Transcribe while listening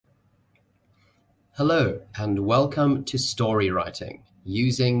Hello and welcome to Story Writing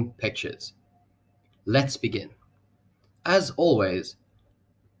Using Pictures. Let's begin. As always,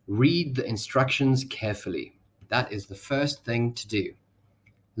 read the instructions carefully. That is the first thing to do.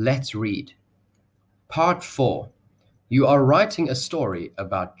 Let's read. Part 4. You are writing a story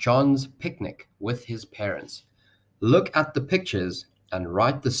about John's picnic with his parents. Look at the pictures and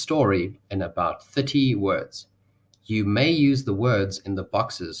write the story in about 30 words. You may use the words in the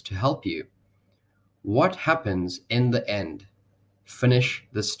boxes to help you. What happens in the end? Finish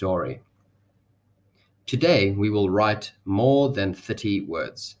the story. Today we will write more than 30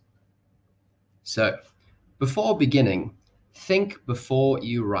 words. So, before beginning, think before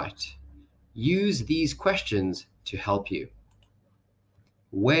you write. Use these questions to help you.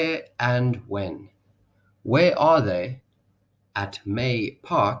 Where and when? Where are they? At May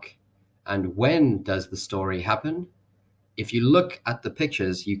Park. And when does the story happen? If you look at the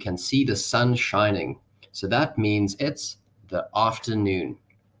pictures, you can see the sun shining. So that means it's the afternoon.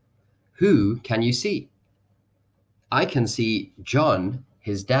 Who can you see? I can see John,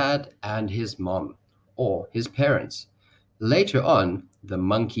 his dad, and his mom, or his parents. Later on, the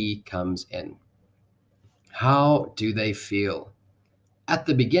monkey comes in. How do they feel? At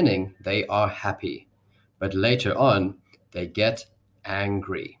the beginning, they are happy, but later on, they get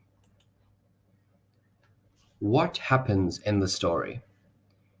angry. What happens in the story?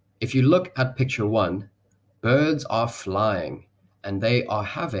 If you look at picture 1, birds are flying and they are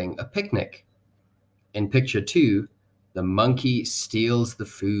having a picnic. In picture 2, the monkey steals the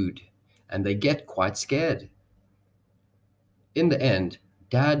food and they get quite scared. In the end,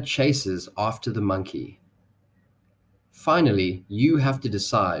 Dad chases after the monkey. Finally, you have to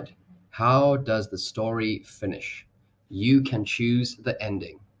decide, how does the story finish? You can choose the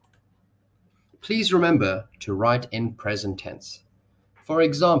ending. Please remember to write in present tense. For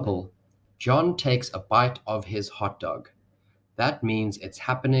example, John takes a bite of his hot dog. That means it's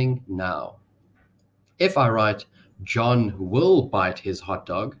happening now. If I write, John will bite his hot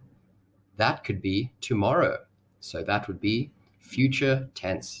dog, that could be tomorrow. So that would be future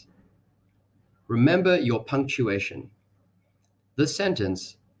tense. Remember your punctuation. The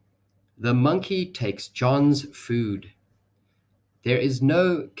sentence, the monkey takes John's food. There is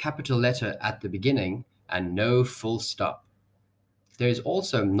no capital letter at the beginning and no full stop. There is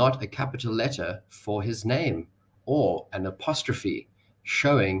also not a capital letter for his name or an apostrophe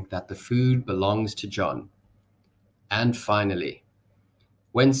showing that the food belongs to John. And finally,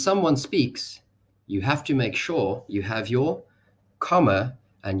 when someone speaks, you have to make sure you have your comma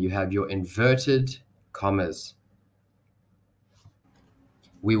and you have your inverted commas.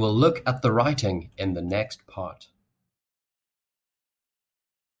 We will look at the writing in the next part.